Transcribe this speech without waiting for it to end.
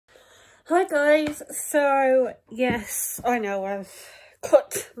Hi guys, so yes, I know I've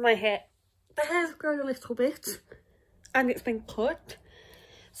cut my hair. The hair's grown a little bit and it's been cut.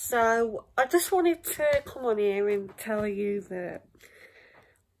 So I just wanted to come on here and tell you that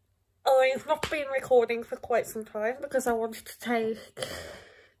I've not been recording for quite some time because I wanted to take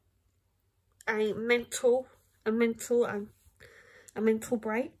a mental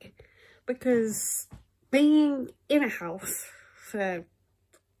break, because being in a house for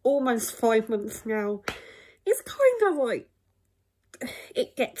almost 5 months now, it's kind of like,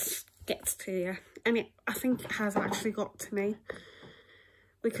 it gets to you, and I think it has actually got to me,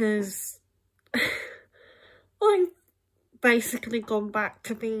 because I've basically gone back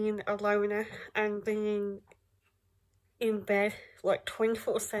to being a loner and being in bed like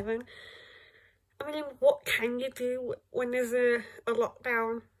 24/7. I mean, what can you do when there's a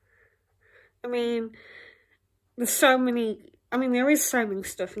lockdown? I mean, there is so many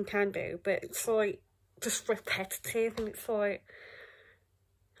stuff you can do, but it's like just repetitive, and it's like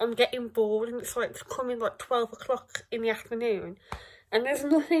I'm getting bored, and it's like it's coming like 12 o'clock in the afternoon and there's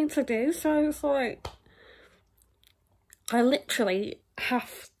nothing to do. So it's like I literally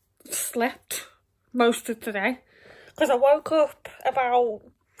have slept most of today, because I woke up about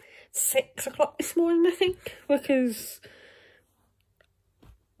 6 o'clock this morning, I think, because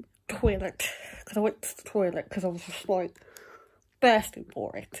I went to the toilet because I was just like bursting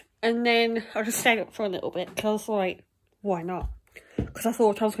for it. And then I just stayed up for a little bit because I was like, why not? Because I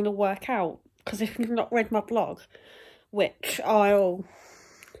thought I was going to work out. Because if you've not read my blog, which I'll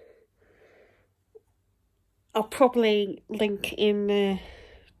probably link in the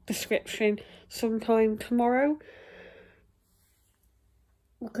description sometime tomorrow,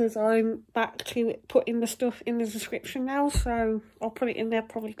 because I'm back to putting the stuff in the description now, so I'll put it in there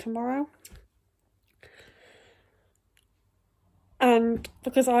probably tomorrow. And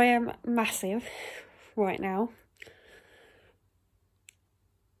because I am massive right now,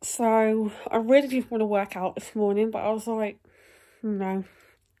 so I really didn't want to work out this morning, but I was like, no,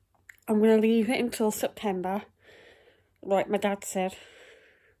 I'm going to leave it until September, like my dad said.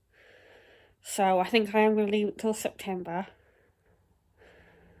 So I think I am going to leave it till September,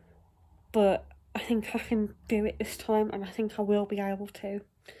 but I think I can do it this time, and I think I will be able to.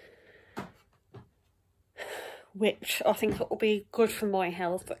 Which I think it will be good for my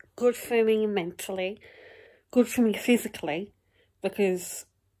health, good for me mentally, good for me physically, because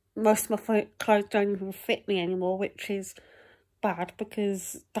most of my clothes don't even fit me anymore, which is bad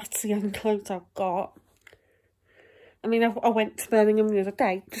because that's the only clothes I've got. I mean, I went to Birmingham the other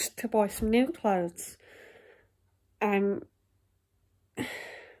day just to buy some new clothes, and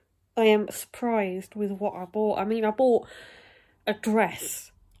I am surprised with what I bought. I mean, I bought a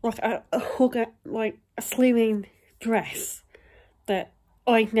dress, like a slimming dress that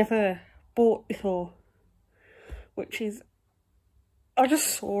I'd never bought before, which is, I just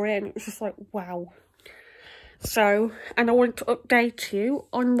saw it and it was just like, wow. So, and I wanted to update you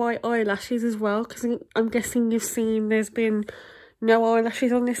on my eyelashes as well, because I'm guessing you've seen there's been no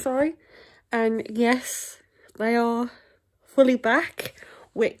eyelashes on this eye, and yes, they are fully back,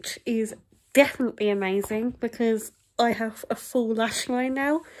 which is definitely amazing, because I have a full lash line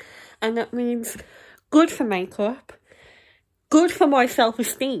now, and that means good for makeup, good for my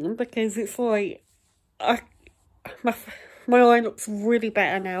self-esteem, because it's like my eye looks really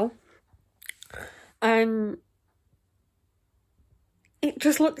better now, and it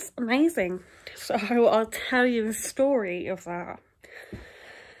just looks amazing. So I'll tell you the story of that.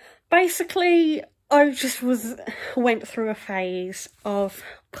 Basically, I just went through a phase of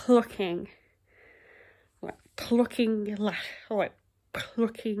plucking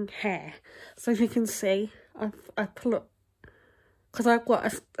hair. So as you can see, I pluck, because I've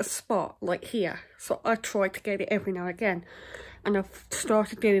got a spot like here, so I try to get it every now and again, and I've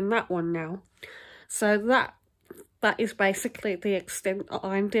started doing that one now. So that is basically the extent that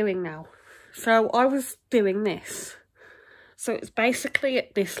I'm doing now. So I was doing this, so it's basically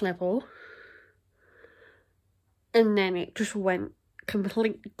at this level, and then it just went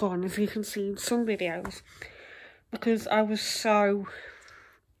completely gone, as you can see in some videos, because I was so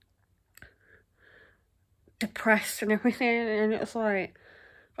depressed and everything, and it was like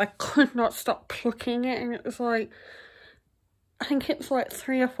I could not stop plucking it, and it was like, I think it's like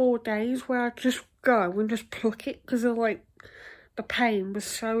 3 or 4 days where I just go and just pluck it, because of like the pain was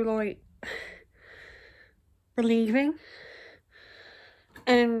so like relieving.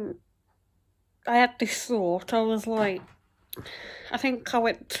 And I had this thought, I was like, I think I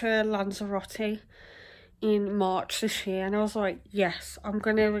went to Lanzarote in March this year, and I was like, yes, I'm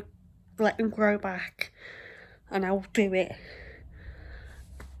gonna let them grow back and I'll do it.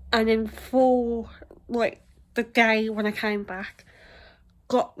 And then for, like, the day when I came back,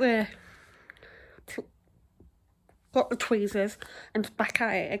 got the tweezers and back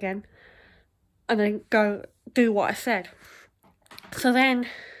at it again. And then go do what I said. So then,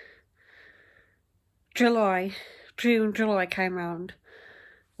 June, July came round.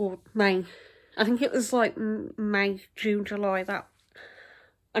 Or May. I think it was like May, June, July, that.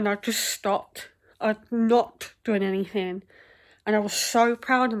 And I just stopped. I'd not doing anything. And I was so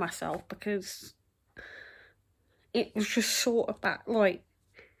proud of myself because it was just sort of that, like,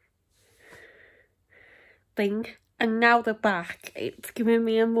 thing. And now they're back, it's giving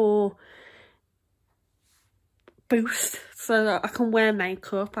me a more boost so that I can wear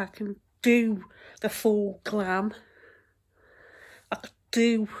makeup, I can do the full glam, I can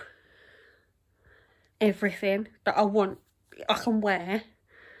do everything that I want, I can wear.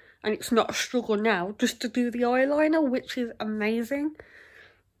 And it's not a struggle now just to do the eyeliner, which is amazing.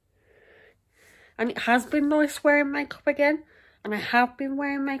 And it has been nice wearing makeup again. And I have been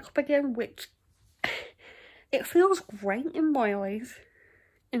wearing makeup again, which it feels great in my eyes.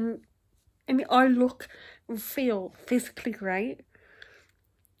 And I look and feel physically great,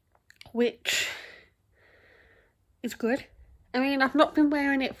 which is good. I mean, I've not been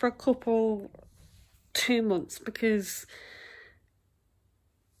wearing it for a 2 months because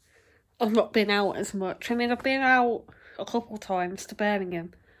I've not been out as much. I mean, I've been out a couple times to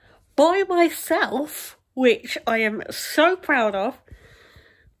Birmingham by myself, which I am so proud of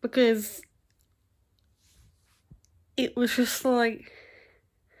because it was just like,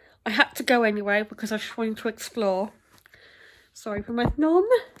 I had to go anyway because I just wanted to explore. Sorry for my mum.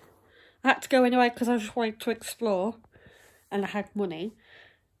 I had to go anyway because I just wanted to explore and I had money.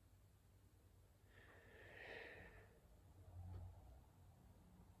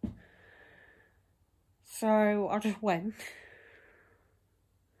 So I just went.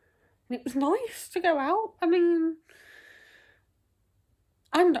 And it was nice to go out. I mean,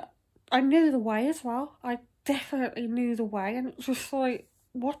 and I knew the way as well. I definitely knew the way, and it was just like,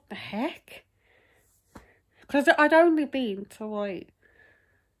 what the heck? Because I'd only been to, like,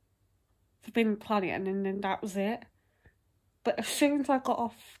 the Bin Planet, and then that was it. But as soon as I got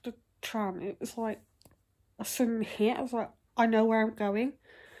off the tram, it was like a sudden hit. I was like, I know where I'm going.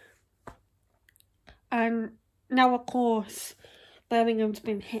 And now, of course, Birmingham's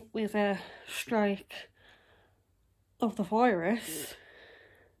been hit with a strike of the virus.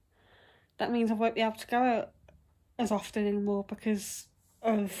 That means I won't be able to go out as often anymore because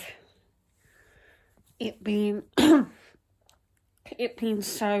of it being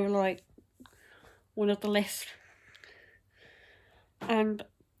so, like, one of the list. And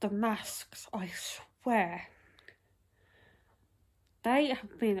the masks, I swear, they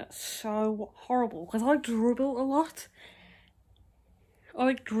have been so horrible because I dribble a lot.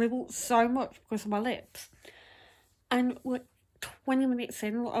 I dribble so much because of my lips. And like 20 minutes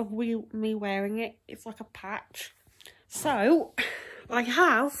in of me wearing it, it's like a patch. So, I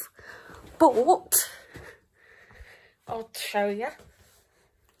have bought, I'll show you,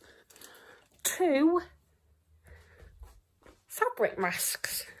 2 fabric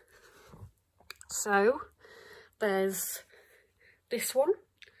masks. So, there's this one,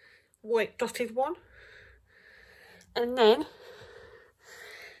 white dotted one, and then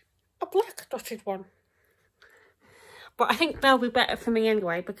a black dotted one. But I think they'll be better for me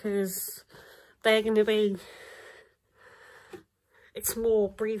anyway because they're going to be, it's more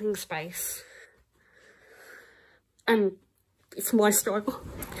breathing space and it's my style.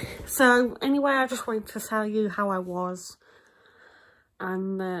 So anyway, I just wanted to tell you how I was,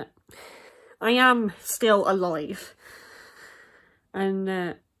 and I am still alive. And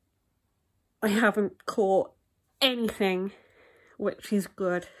I haven't caught anything, which is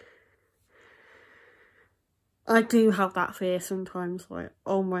good. I do have that fear sometimes, like,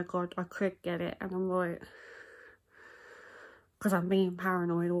 oh my god, I could get it, and I'm like, because I'm being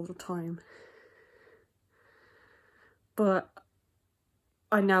paranoid all the time. But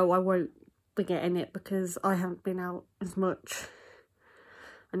I know I won't be getting it because I haven't been out as much,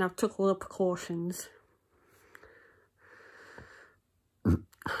 and I've took all the precautions.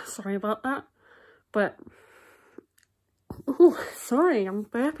 Sorry about that, but, oh, sorry, I'm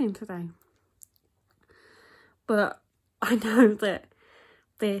burping today. But I know that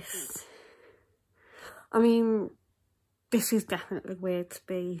this, I mean, this is definitely weird to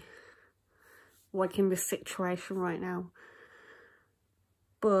be, like, in this situation right now.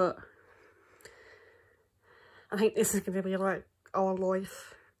 But I think this is going to be, like, our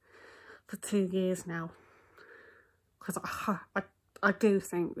life for 2 years now. Because I do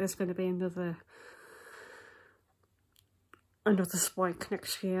think there's going to be another another spike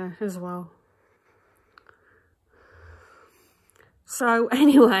next year as well. So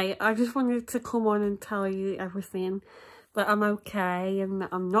anyway, I just wanted to come on and tell you everything, that I'm okay and that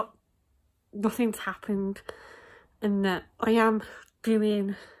I'm not, nothing's happened, and that I am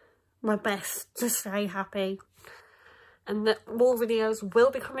doing my best to stay happy, and that more videos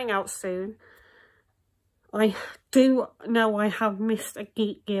will be coming out soon. I do know I have missed a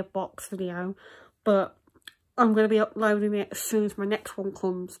Geek Gearbox video, but I'm going to be uploading it as soon as my next one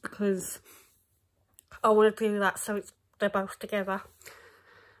comes, because I want to do that so they're both together.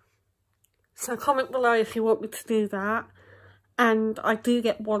 So comment below if you want me to do that. And I do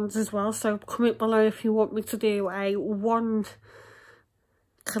get ones as well, so comment below if you want me to do a wand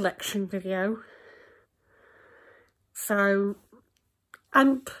collection video. So,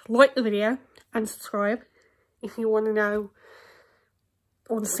 and like the video and subscribe if you want to know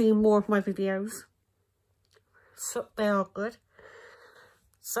or want to see more of my videos. So they are good.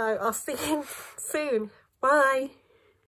 So I'll see you soon. Bye.